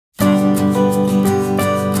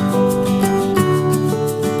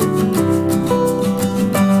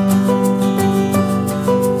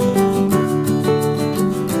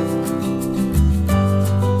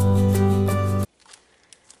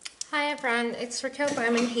it's Raquel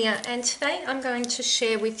Bowman here, and today I'm going to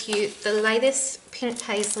share with you the latest Pink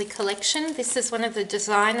Paislee collection. This is one of the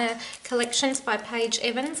designer collections by Paige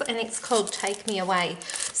Evans, and it's called Take Me Away.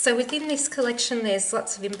 So within this collection there's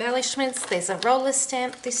lots of embellishments, there's a roller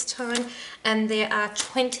stamp this time, and there are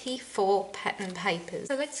 24 pattern papers.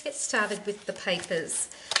 So let's get started with the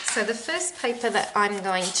papers. So the first paper that I'm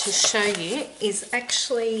going to show you is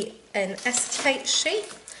actually an acetate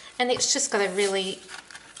sheet, and it's just got a really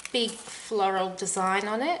big floral design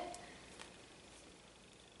on it.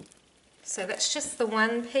 So that's just the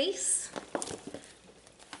one piece.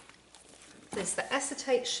 There's the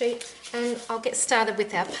acetate sheet, and I'll get started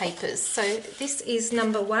with our papers. So this is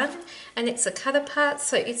number 1, and it's a cut apart,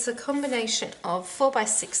 so it's a combination of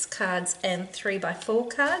 4x6 cards and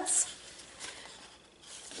 3x4 cards.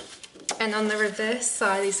 And on the reverse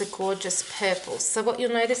side is a gorgeous purple. So what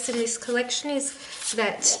you'll notice in this collection is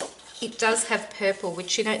that it does have purple,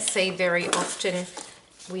 which you don't see very often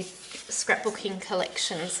with scrapbooking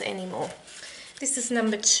collections anymore. This is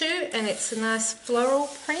number 2, and it's a nice floral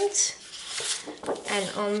print. And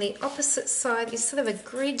on the opposite side is sort of a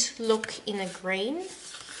grid look in a green.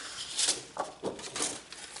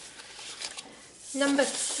 Number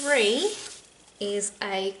 3 is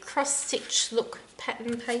a cross-stitch look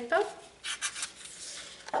pattern paper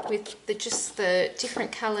with just the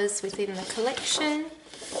different colours within the collection.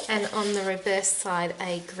 And on the reverse side,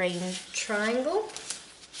 a green triangle.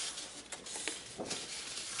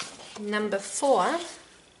 Number 4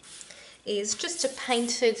 is just a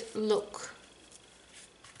painted look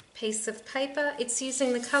piece of paper. It's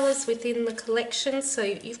using the colours within the collection, so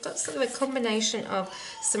you've got sort of a combination of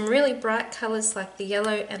some really bright colours like the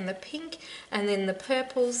yellow and the pink, and then the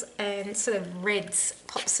purples and sort of reds,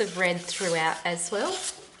 pops of red throughout as well.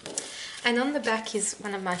 And on the back is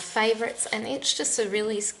one of my favourites, and it's just a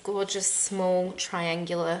really gorgeous small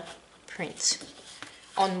triangular print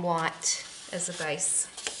on white as a base.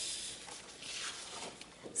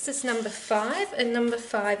 This is number 5, and number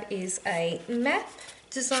 5 is a map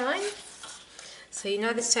design. So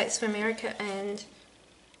United States of America, and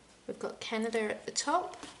we've got Canada at the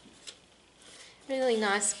top. Really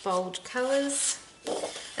nice bold colours.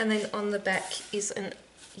 And then on the back is a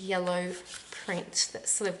yellow print that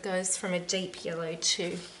sort of goes from a deep yellow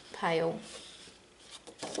to pale.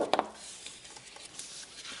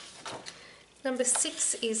 Number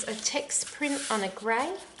 6 is a text print on a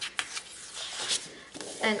grey,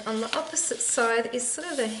 and on the opposite side is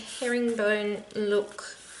sort of a herringbone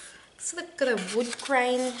look. Sort of got a wood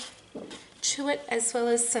grain to it as well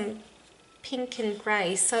as some pink and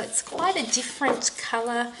grey, so it's quite a different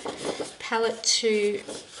colour palette to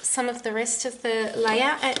some of the rest of the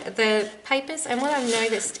layout, the papers. And what I've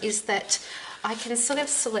noticed is that I can sort of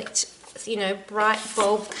select, you know, bright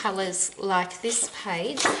bold colours like this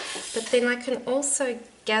page, but then I can also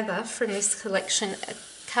gather from this collection a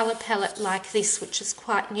colour palette like this, which is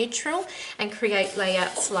quite neutral, and create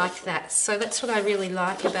layouts like that. So that's what I really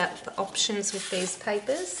like about the options with these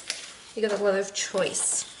papers. You've got a lot of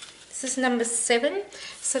choice. This is number 7.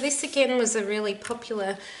 So this again was a really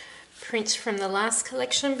popular print from the last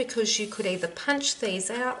collection, because you could either punch these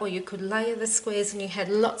out or you could layer the squares, and you had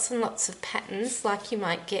lots and lots of patterns like you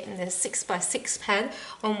might get in a 6x6 pad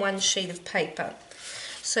on one sheet of paper.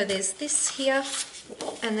 So there's this here,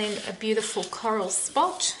 and then a beautiful coral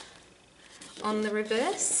spot on the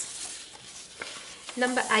reverse.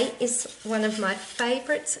 Number 8 is one of my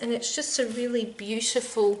favourites, and it's just a really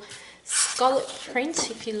beautiful scallop print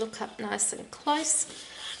if you look up nice and close,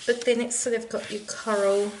 but then it's sort of got your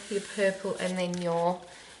coral, your purple, and then your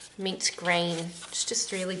mint green. It's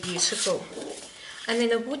just really beautiful. And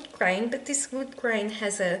then a wood grain, but this wood grain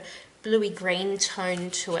has a bluey green tone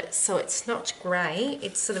to it, so it's not grey,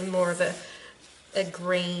 it's sort of more of a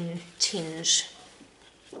green tinge.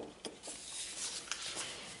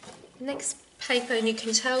 Next paper, and you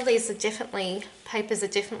can tell these are definitely, papers are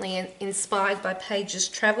definitely inspired by Paige's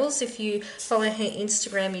travels. If you follow her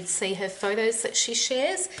Instagram, you'd see her photos that she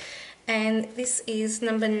shares. And this is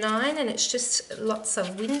number 9, and it's just lots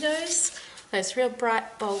of windows, those real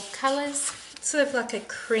bright bold colours, sort of like a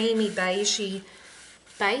creamy beigey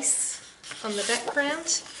base on the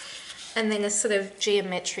background, and then a sort of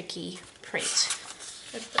geometric-y print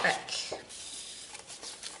at the back.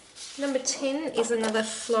 Number 10 is another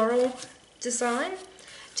floral design.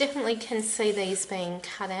 Definitely can see these being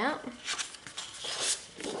cut out,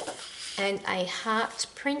 and a heart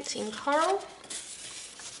print in coral.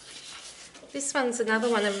 This one's another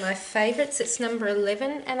one of my favourites. It's number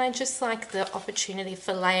 11, and I just like the opportunity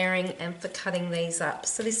for layering and for cutting these up.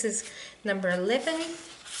 So this is number 11,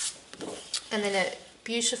 and then a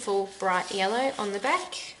beautiful bright yellow on the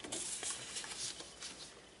back.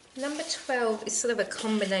 Number 12 is sort of a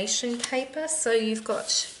combination paper, so you've got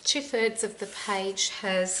 2/3 of the page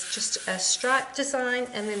has just a stripe design,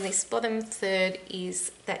 and then this bottom third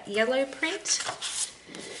is that yellow print,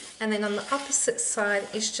 and then on the opposite side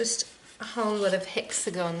is just a whole lot of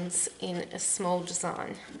hexagons in a small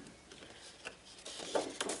design.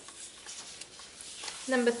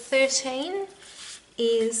 Number 13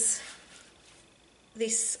 is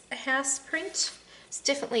this house print. It's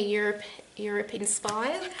definitely Europe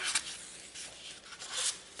inspired.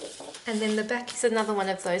 And then the back is another one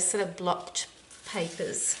of those sort of blocked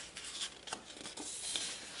papers.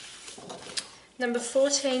 Number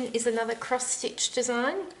 14 is another cross stitch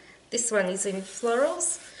design. This one is in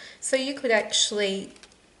florals. So you could actually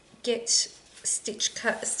get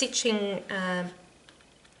stitching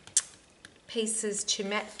pieces to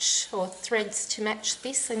match, or threads to match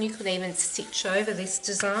this, and you could even stitch over this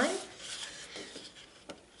design.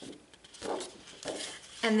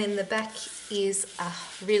 And then the back is a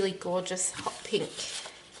really gorgeous hot pink.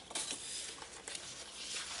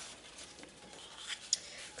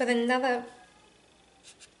 Got another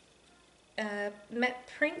matte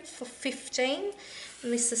print for 15,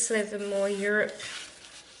 and this is sort of a more Europe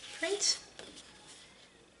print.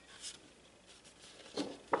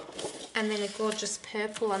 And then a gorgeous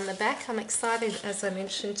purple on the back. I'm excited, as I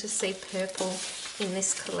mentioned, to see purple in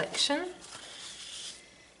this collection.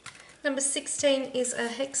 Number 16 is a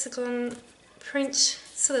hexagon print,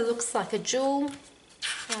 sort of looks like a jewel.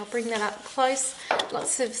 I'll bring that up close.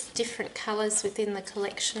 Lots of different colours within the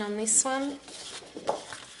collection on this one.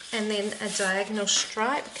 And then a diagonal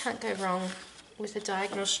stripe, can't go wrong with a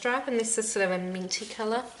diagonal stripe, and this is sort of a minty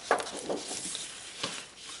colour.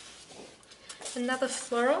 Another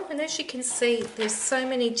floral, and as you can see there's so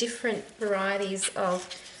many different varieties of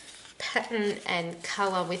pattern and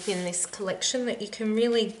colour within this collection that you can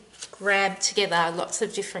really grab together lots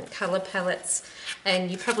of different colour palettes, and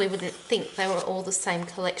you probably wouldn't think they were all the same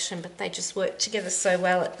collection, but they just work together so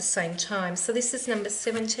well at the same time. So this is number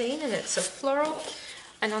 17 and it's a floral,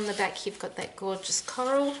 and on the back you've got that gorgeous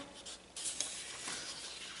coral.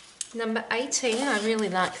 Number 18, I really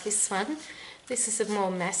like this one. This is a more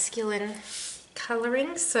masculine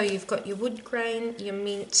colouring, so you've got your wood grain, your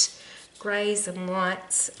mint, greys and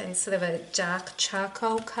whites, and sort of a dark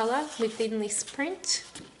charcoal colour within this print.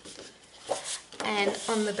 And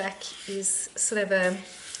on the back is sort of a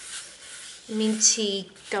minty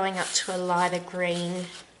going up to a lighter green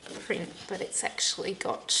print, but it's actually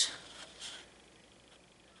got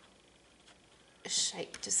a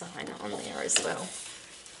shape design on there as well.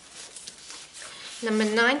 Number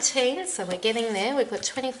 19, so we're getting there, we've got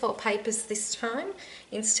 24 papers this time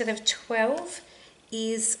instead of 12,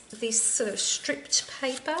 is this sort of stripped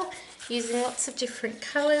paper using lots of different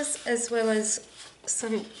colours, as well as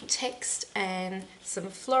some text and some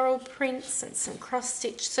floral prints and some cross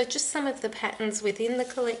stitch. So just some of the patterns within the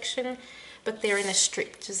collection, but they're in a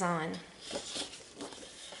stripped design.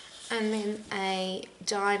 And then a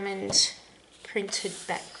diamond printed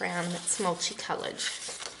background that's multicoloured.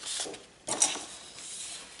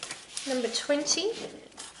 Number 20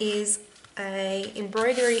 is a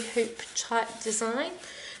embroidery hoop type design.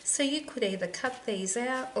 So you could either cut these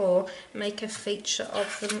out or make a feature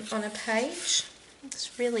of them on a page. It's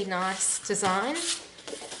a really nice design.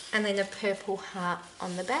 And then a purple heart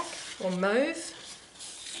on the back, or mauve.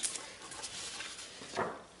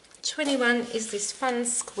 21 is this fun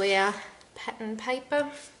square pattern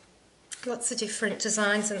paper. Lots of different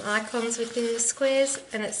designs and icons within the squares,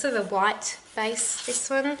 and it's sort of a white base,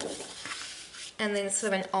 this one. And then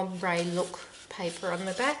sort of an ombre look paper on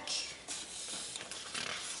the back.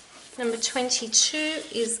 Number 22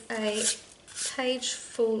 is a page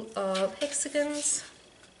full of hexagons.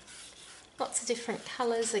 Lots of different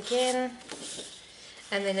colours again.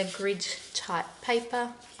 And then a grid type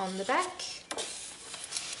paper on the back.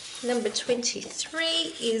 Number 23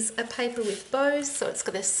 is a paper with bows, so it's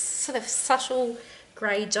got a sort of subtle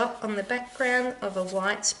grey dot on the background of a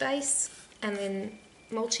white base, and then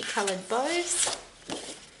multicoloured bows,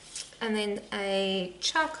 and then a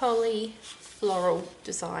charcoal-y floral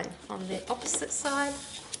design on the opposite side.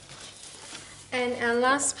 And our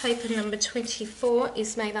last paper, number 24,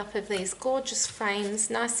 is made up of these gorgeous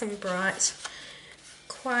frames, nice and bright,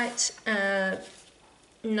 quite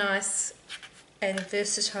nice and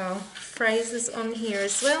versatile phrases on here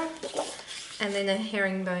as well, and then a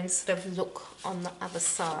herringbone sort of look on the other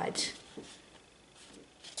side.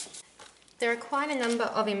 There are quite a number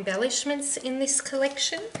of embellishments in this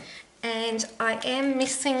collection, And I am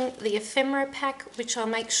missing the ephemera pack, which I'll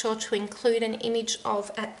make sure to include an image of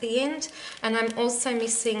at the end. And I'm also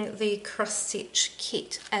missing the cross-stitch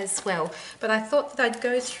kit as well. But I thought that I'd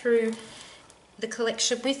go through the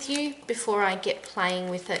collection with you before I get playing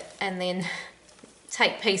with it and then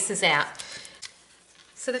take pieces out.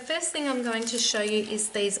 So the first thing I'm going to show you is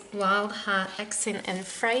these Wild Heart accent and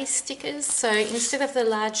phrase stickers. So instead of the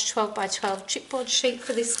large 12 by 12 chipboard sheet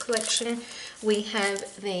for this collection, we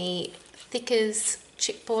have the Thickers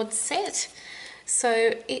chipboard set.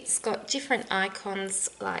 So it's got different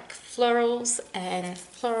icons like florals and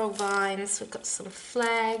floral vines. We've got some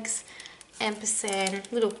flags, ampersand,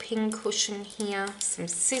 little pin cushion here, some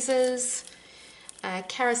scissors, a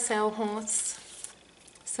carousel horse,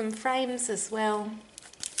 some frames as well.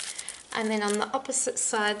 And then on the opposite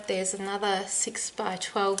side there's another 6 by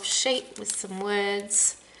 12 sheet with some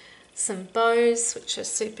words, some bows which are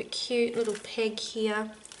super cute, little peg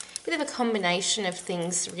here, bit of a combination of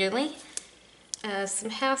things really, some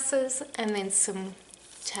houses and then some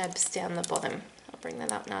tabs down the bottom. I'll bring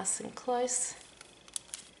that up nice and close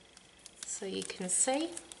so you can see.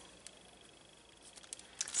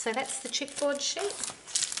 So that's the chipboard sheet.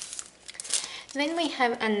 Then we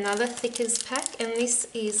have another Thickers pack, and this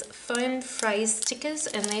is foam phrase stickers,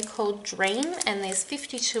 and they're called Dream, and there's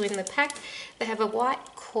 52 in the pack. They have a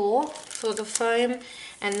white core for the foam,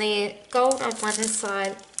 and they're gold on one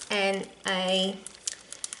side and a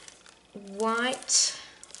white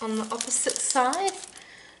on the opposite side.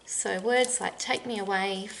 So words like take me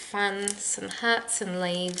away, fun, some hearts and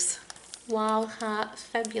leaves, wild heart,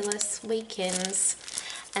 fabulous, weekends.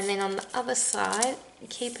 And then on the other side,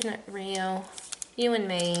 keeping it real, you and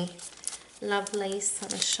me, lovely,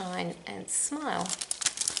 sunshine and smile.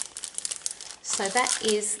 So that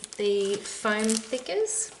is the foam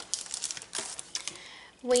Thickers.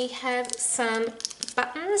 We have some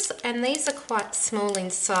buttons, and these are quite small in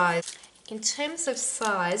size. In terms of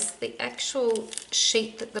size, the actual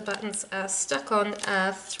sheet that the buttons are stuck on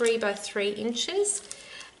are 3 by 3 inches,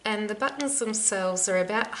 and the buttons themselves are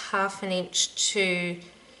about 1/2 inch to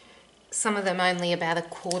some of them only about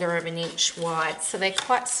 1/4 inch wide, so they're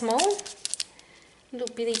quite small,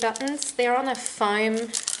 little bitty buttons. They're on a foam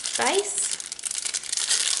base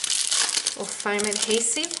or foam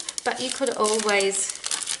adhesive, but you could always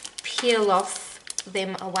peel off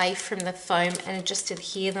them away from the foam and just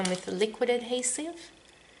adhere them with the liquid adhesive.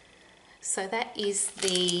 So that is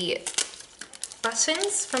the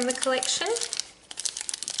buttons from the collection.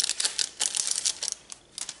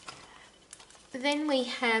 Then we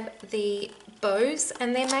have the bows,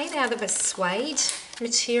 and they're made out of a suede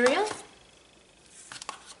material.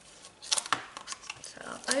 So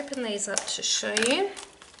I'll open these up to show you.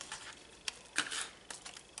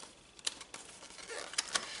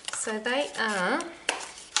 So they are,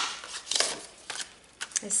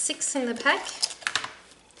 there's 6 in the pack,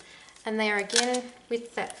 and they are again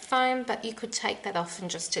with that foam, but you could take that off and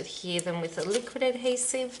just adhere them with a liquid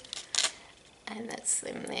adhesive, and that's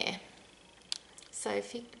them there. So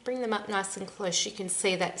if you bring them up nice and close, you can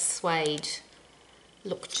see that suede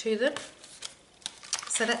look to them.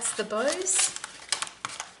 So that's the bows.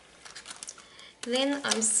 Then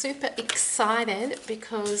I'm super excited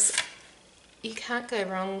because you can't go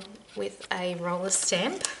wrong with a roller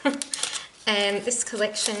stamp. And this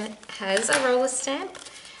collection has a roller stamp,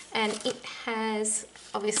 and it has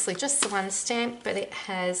obviously just the one stamp, but it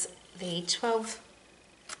has the 12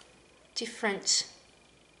 different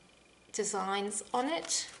designs on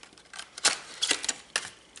it.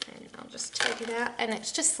 And I'll just take it out, and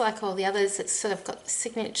it's just like all the others. It's sort of got the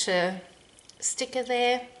signature sticker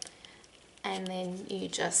there, and then you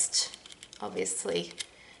just obviously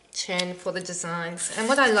turn for the designs. And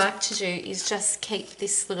what I like to do is just keep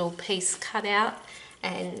this little piece cut out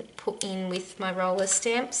and put in with my roller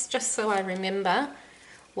stamps, just so I remember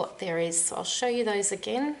what there is. So I'll show you those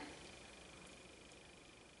again,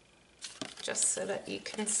 just so that you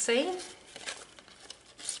can see.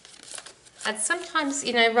 And sometimes,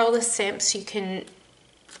 you know, roller stamps you can,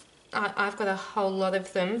 I've got a whole lot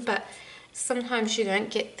of them, but sometimes you don't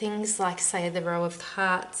get things like, say, the row of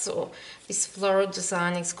hearts, or this floral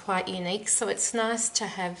design is quite unique, so it's nice to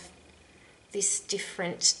have this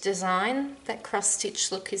different design. That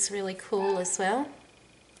cross-stitch look is really cool as well.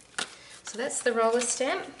 So that's the roller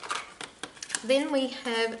stamp. Then we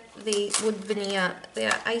have the wood veneer.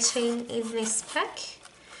 There are 18 in this pack,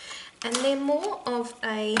 and they're more of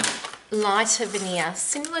a lighter veneer,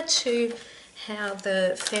 similar to how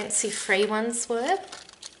the fancy free ones were.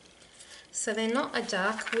 So they're not a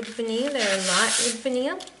dark wood veneer, they're a light wood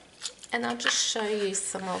veneer. And I'll just show you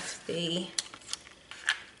some of the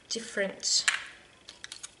different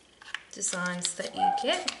designs that you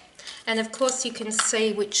get. And of course you can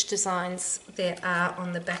see which designs there are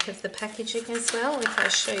on the back of the packaging as well, if I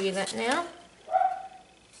show you that now.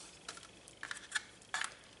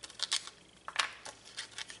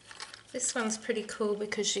 This one's pretty cool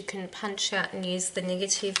because you can punch out and use the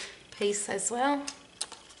negative piece as well.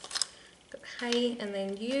 Got hey and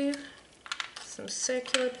then you, some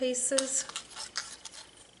circular pieces.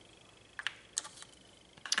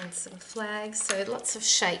 And some flags, so lots of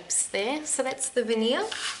shapes there. So that's the veneer.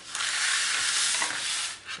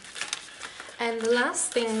 And the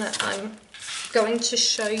last thing that I'm going to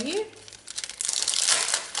show you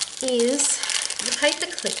is the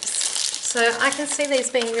paper clips. So I can see these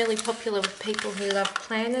being really popular with people who love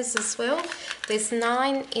planners as well. There's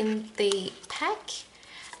 9 in the pack,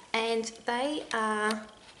 and they've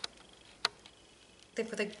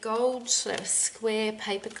got a gold sort of square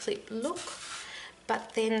paper clip look.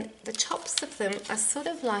 But then the tops of them are sort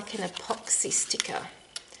of like an epoxy sticker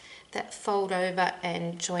that fold over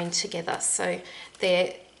and join together. So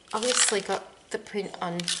they're obviously got the print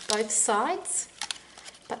on both sides,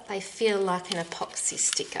 but they feel like an epoxy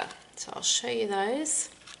sticker. So I'll show you those.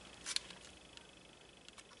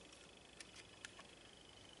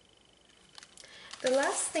 The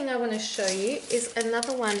last thing I want to show you is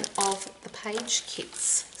another one of the page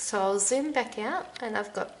kits. So I'll zoom back out, and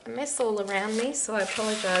I've got a mess all around me, so I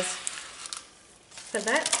apologise for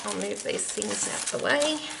that. I'll move these things out the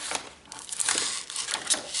way.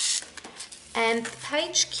 And the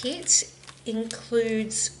page kit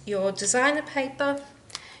includes your designer paper,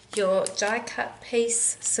 your die cut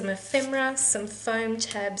piece, some ephemera, some foam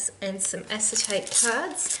tabs and some acetate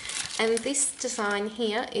cards. And this design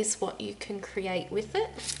here is what you can create with it.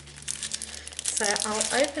 So I'll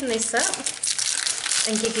open this up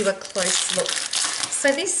and give you a close look.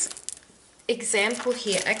 So this example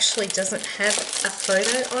here actually doesn't have a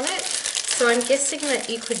photo on it, so I'm guessing that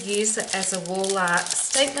you could use it as a wall art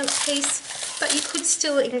statement piece, but you could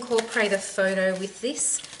still incorporate a photo with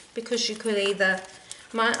this, because you could either,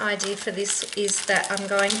 my idea for this is that I'm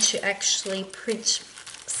going to actually print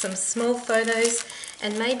some small photos,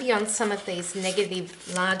 and maybe on some of these negative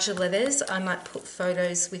larger letters I might put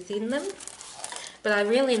photos within them. But I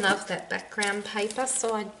really love that background paper,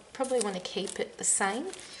 so I probably want to keep it the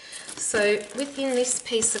same. So within this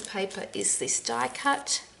piece of paper is this die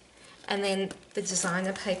cut, and then the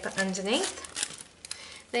designer paper underneath.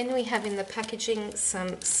 Then we have in the packaging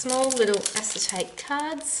some small little acetate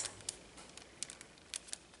cards.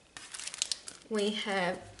 We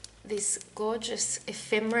have this gorgeous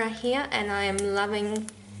ephemera here, and I am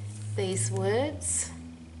loving these words.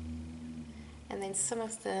 And then some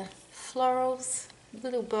of the florals,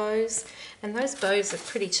 little bows, and those bows are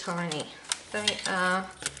pretty tiny. They are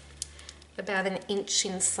about 1 inch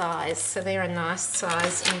in size, so they're a nice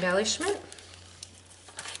size embellishment.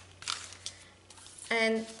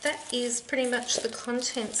 And that is pretty much the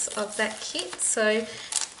contents of that kit. So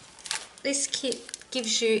this kit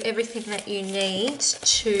gives you everything that you need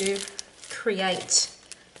to create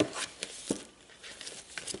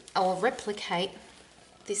or replicate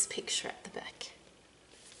this picture at the back.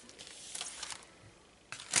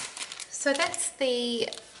 So that's the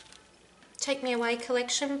Take Me Away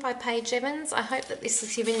collection by Paige Evans. I hope that this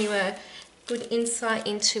has given you a good insight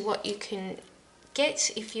into what you can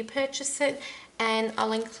get if you purchase it, and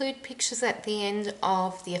I'll include pictures at the end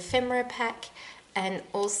of the ephemera pack and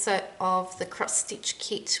also of the cross stitch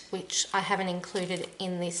kit, which I haven't included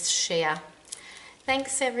in this share.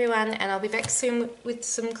 Thanks everyone, and I'll be back soon with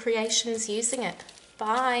some creations using it.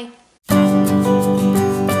 Bye!